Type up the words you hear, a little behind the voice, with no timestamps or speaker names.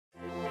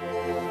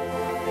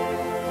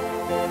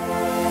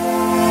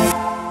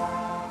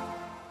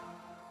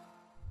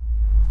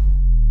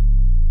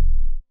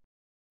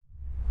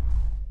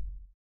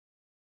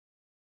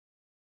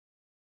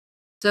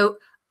So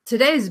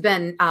today's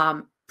been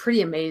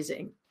pretty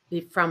amazing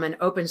from an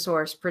open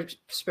source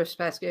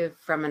perspective,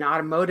 from an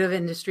automotive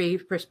industry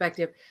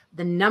perspective.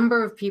 The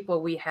number of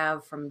people we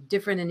have from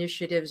different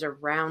initiatives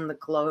around the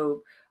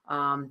globe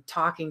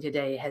talking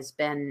today has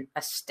been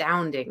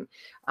astounding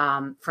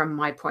from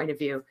my point of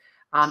view.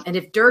 And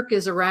if Dirk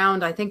is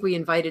around, I think we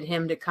invited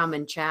him to come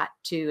and chat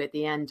too at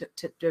the end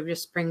to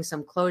just bring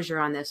some closure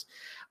on this.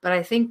 But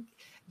I think,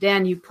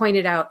 Dan, you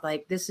pointed out,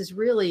 like, this is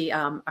really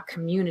a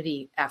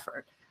community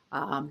effort.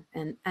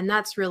 And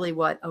that's really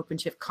what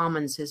OpenShift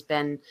Commons has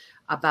been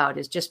about,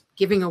 is just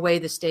giving away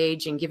the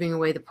stage and giving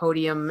away the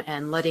podium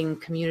and letting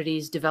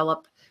communities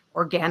develop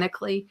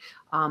organically,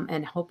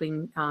 and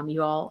hoping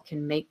you all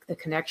can make the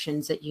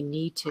connections that you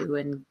need to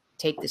and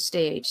take the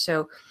stage.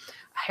 So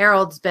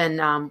Harold's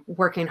been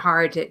working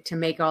hard to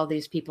make all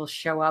these people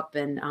show up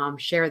and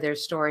share their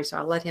story. So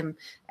I'll let him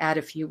add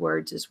a few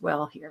words as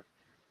well here.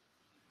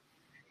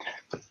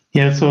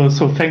 Yeah, so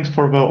thanks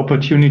for the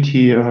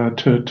opportunity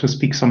to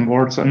speak some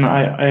words. And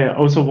I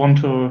also want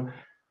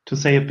to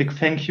say a big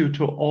thank you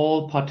to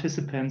all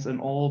participants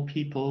and all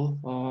people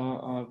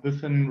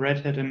within Red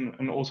Hat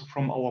and also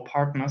from our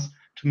partners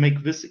to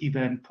make this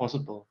event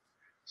possible.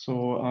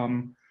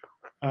 So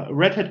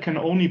Red Hat can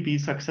only be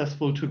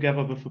successful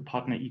together with the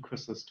partner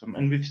ecosystem.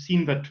 And we've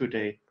seen that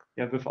today,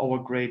 yeah, with our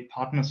great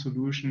partner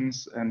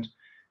solutions and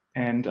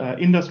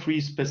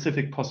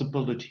industry-specific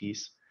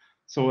possibilities.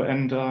 So,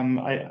 and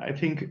I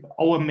think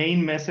our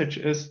main message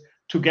is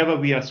together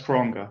we are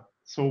stronger.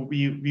 So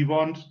we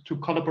want to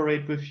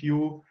collaborate with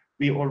you.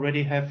 We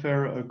already have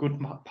good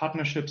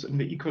partnerships in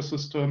the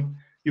ecosystem.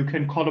 You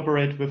can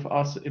collaborate with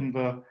us in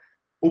the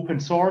open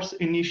source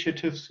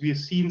initiatives. We've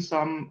seen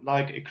some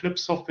like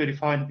Eclipse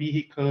software-defined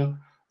vehicle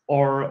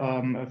or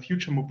a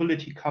future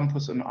mobility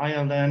campus in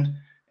Ireland,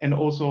 and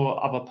also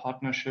other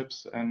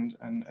partnerships and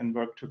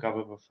work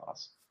together with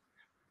us.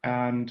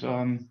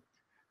 And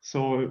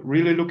so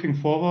really looking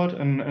forward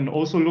and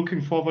also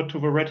looking forward to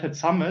the Red Hat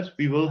Summit.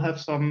 We will have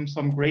some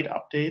great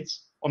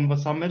updates on the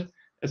summit,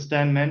 as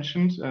Dan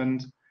mentioned,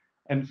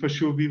 and for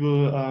sure we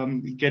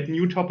will get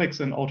new topics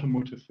in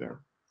automotive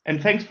there.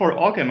 And thanks for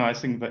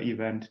organizing the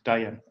event,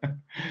 Diane.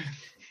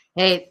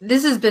 Hey,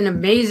 this has been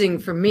amazing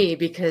for me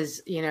because,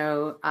 you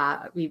know,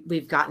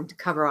 we've gotten to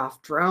cover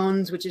off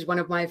drones, which is one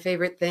of my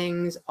favorite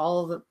things,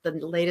 all the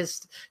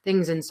latest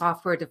things in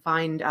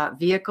software-defined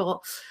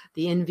vehicle,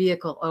 the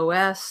in-vehicle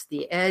OS,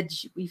 the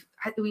edge.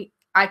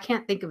 I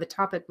can't think of a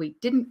topic we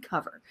didn't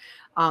cover,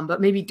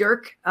 but maybe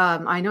Dirk,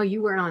 I know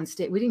you weren't on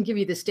stage. We didn't give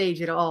you the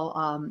stage at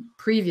all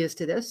previous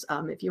to this.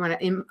 If you want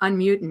to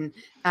unmute and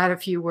add a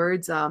few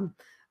words and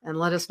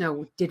let us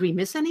know, did we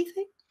miss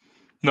anything?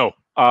 No,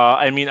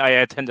 I mean, I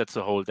attended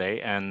the whole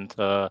day, and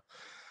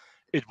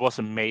it was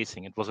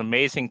amazing. It was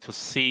amazing to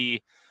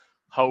see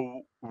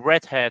how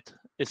Red Hat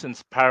is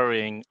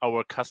inspiring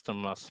our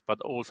customers,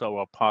 but also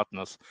our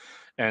partners,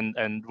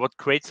 and what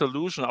great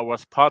solution our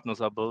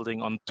partners are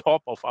building on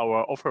top of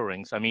our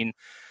offerings. I mean,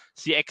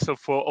 the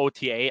Excel4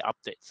 OTA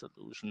update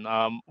solution,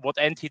 what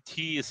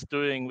NTT is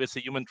doing with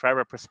the human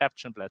driver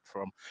perception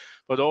platform,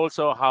 but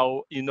also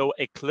how, you know,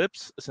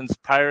 Eclipse is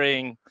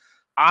inspiring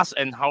us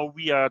and how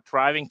we are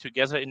driving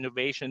together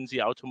innovation in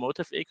the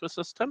automotive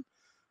ecosystem.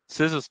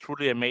 This is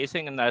truly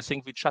amazing, and I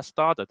think we just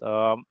started.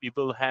 We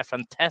will have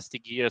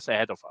fantastic years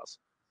ahead of us.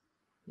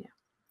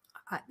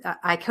 Yeah,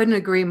 I couldn't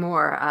agree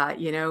more.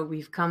 You know,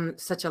 we've come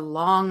such a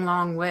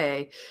long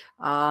way,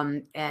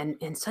 and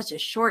in such a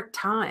short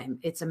time.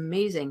 It's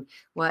amazing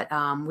what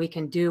we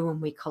can do when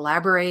we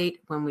collaborate,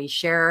 when we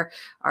share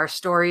our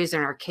stories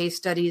and our case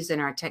studies and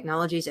our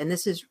technologies. And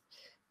this has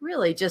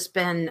really just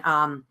been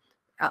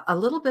a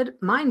little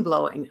bit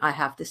mind-blowing, I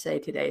have to say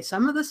today.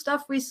 Some of the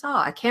stuff we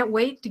saw, I can't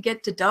wait to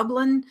get to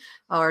Dublin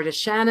or to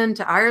Shannon,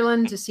 to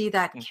Ireland, to see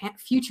that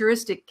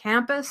futuristic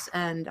campus.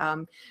 And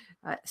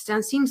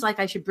seems like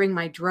I should bring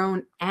my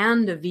drone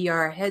and a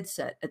VR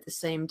headset at the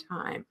same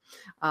time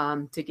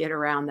to get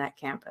around that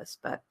campus.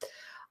 But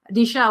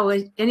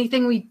Nishal,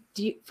 anything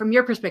from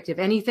your perspective,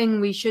 anything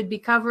we should be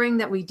covering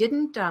that we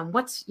didn't?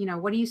 What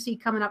do you see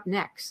coming up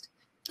next?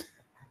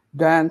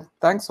 Dan,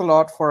 thanks a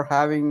lot for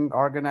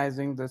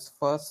organizing this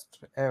first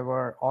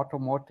ever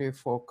automotive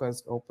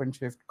focused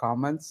OpenShift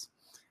Commons.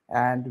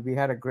 And we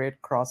had a great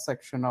cross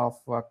section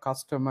of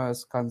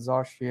customers,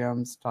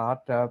 consortiums,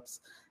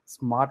 startups,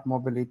 smart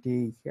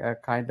mobility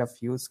kind of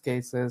use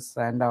cases,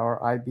 and our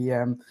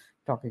IBM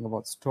talking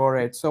about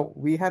storage. So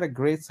we had a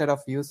great set of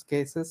use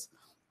cases.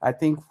 I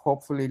think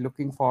hopefully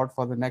looking forward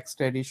for the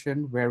next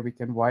edition where we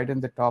can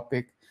widen the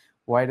topic,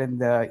 widen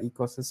the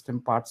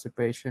ecosystem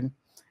participation.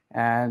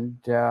 And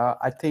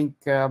I think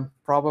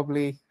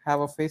probably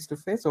have a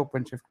face-to-face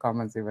OpenShift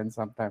Commons event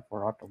sometime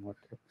for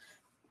automotive.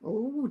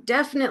 Oh,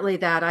 definitely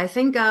that. I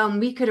think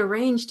we could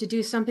arrange to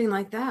do something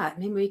like that.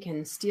 Maybe we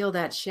can steal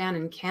that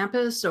Shannon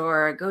campus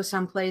or go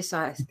someplace.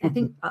 I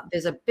think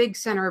there's a big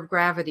center of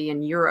gravity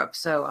in Europe.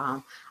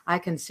 So I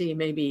can see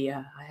maybe,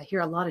 I hear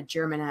a lot of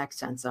German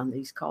accents on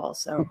these calls.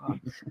 So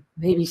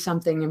maybe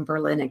something in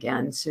Berlin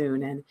again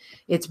soon. And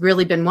it's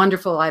really been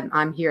wonderful.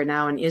 I'm here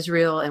now in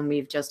Israel, and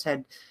we've just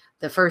had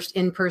the first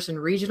in-person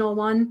regional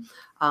one.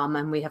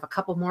 And we have a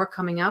couple more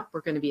coming up.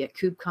 We're going to be at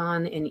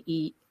KubeCon in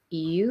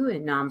EU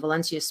in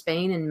Valencia,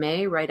 Spain in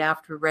May, right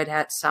after Red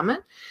Hat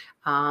Summit.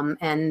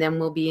 And then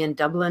we'll be in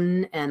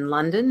Dublin and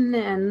London,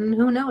 and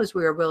who knows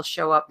where we'll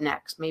show up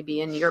next,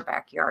 maybe in your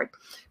backyard.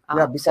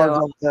 Yeah, because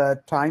of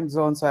the time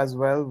zones as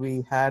well,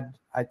 we had,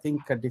 I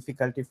think, a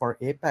difficulty for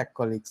APAC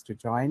colleagues to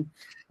join.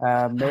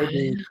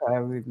 Maybe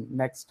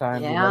next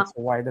time we'll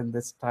also widen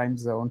this time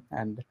zone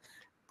and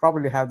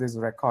probably have this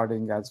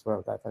recording as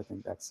well. I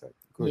think that's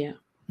good. Yeah.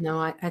 No,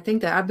 I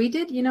think that we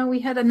did, we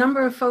had a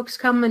number of folks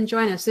come and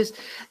join us.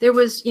 There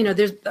was,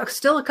 there's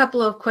still a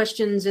couple of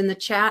questions in the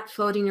chat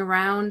floating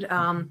around,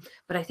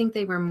 but I think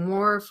they were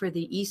more for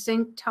the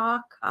eSync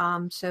talk.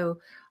 So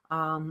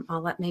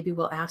maybe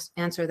we'll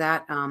answer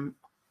that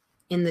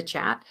in the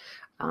chat.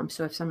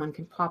 So if someone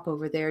can pop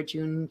over there,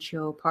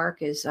 Juncho Park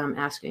is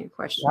asking a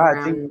question.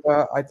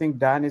 I think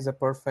Dan is a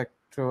perfect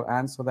to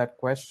answer that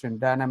question.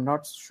 Dan, I'm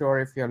not sure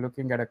if you're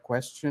looking at a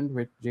question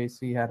which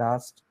JC had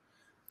asked.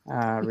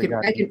 I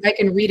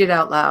can read it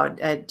out loud.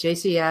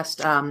 JC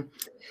asked,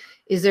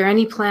 is there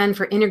any plan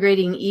for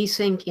integrating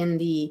eSync in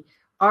the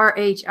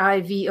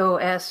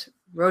RHIVOS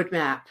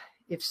roadmap?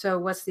 If so,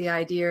 what's the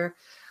idea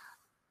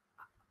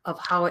of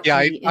how it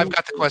can be I've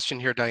got the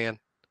question here, Diane.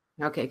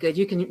 Okay, good.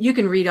 You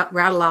can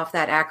rattle off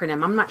that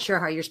acronym. I'm not sure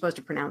how you're supposed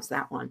to pronounce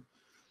that one.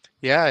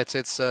 Yeah,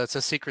 it's a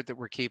secret that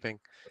we're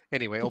keeping.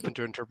 Anyway, open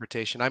to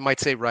interpretation. I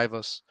might say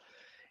RIVOS.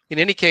 In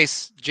any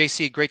case,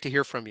 JC, great to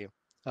hear from you.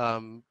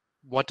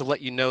 Want to let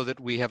you know that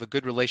we have a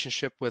good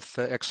relationship with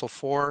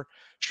Exel4,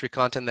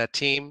 Shrikant and that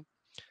team.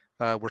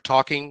 We're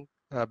talking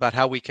about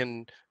how we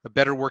can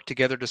better work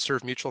together to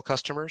serve mutual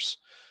customers.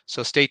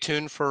 So stay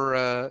tuned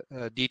for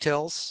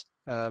details.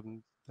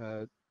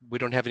 We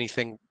don't have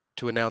anything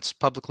to announce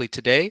publicly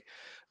today,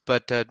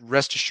 but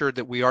rest assured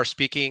that we are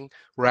speaking.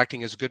 We're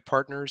acting as good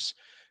partners.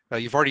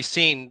 You've already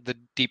seen the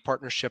deep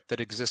partnership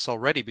that exists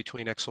already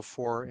between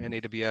Exel4 and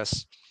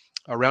AWS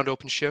around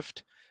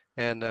OpenShift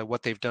and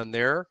what they've done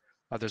there.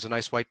 There's a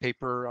nice white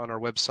paper on our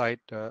website,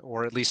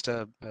 or at least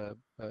a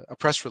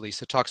press release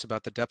that talks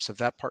about the depths of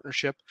that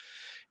partnership.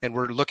 And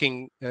we're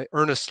looking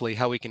earnestly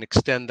how we can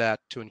extend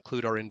that to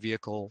include our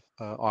in-vehicle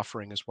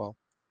offering as well.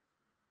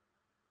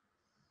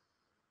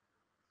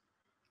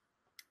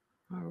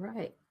 All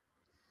right.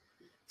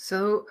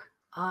 So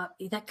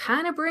that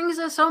kind of brings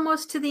us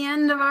almost to the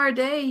end of our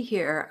day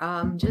here.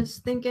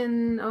 Just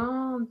thinking,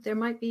 there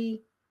might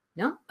be,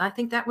 no, I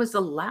think that was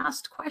the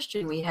last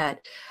question we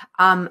had.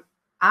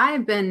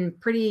 I've been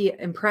pretty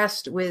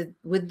impressed with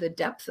the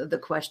depth of the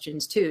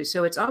questions too.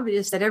 So it's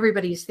obvious that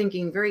everybody's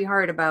thinking very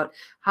hard about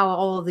how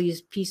all of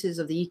these pieces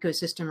of the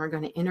ecosystem are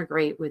going to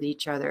integrate with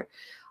each other.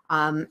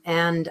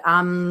 And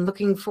I'm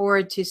looking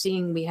forward to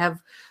seeing, we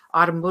have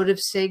automotive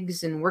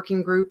SIGs and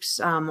working groups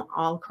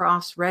all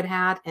across Red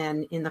Hat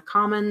and in the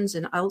Commons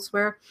and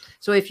elsewhere.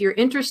 So if you're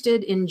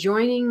interested in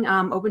joining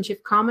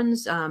OpenShift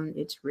Commons,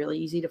 it's really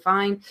easy to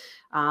find.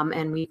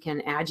 And we can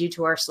add you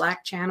to our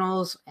Slack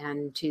channels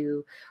and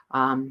to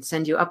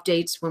send you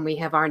updates when we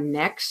have our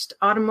next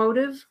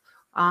automotive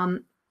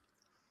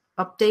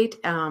update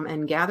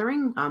and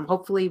gathering.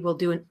 Hopefully we'll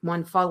do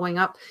one following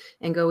up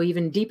and go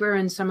even deeper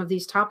in some of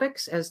these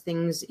topics as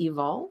things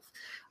evolve.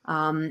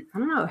 I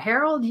don't know,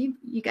 Harold, you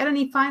got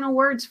any final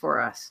words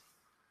for us?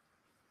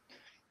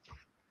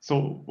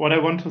 So what I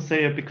want to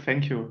say, a big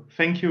thank you.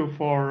 Thank you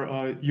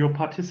for your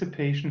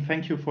participation.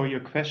 Thank you for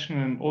your question.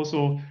 And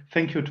also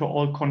thank you to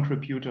all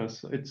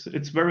contributors.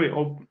 It's very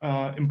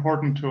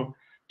important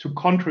to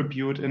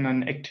contribute in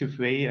an active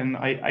way. And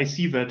I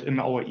see that in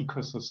our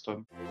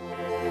ecosystem.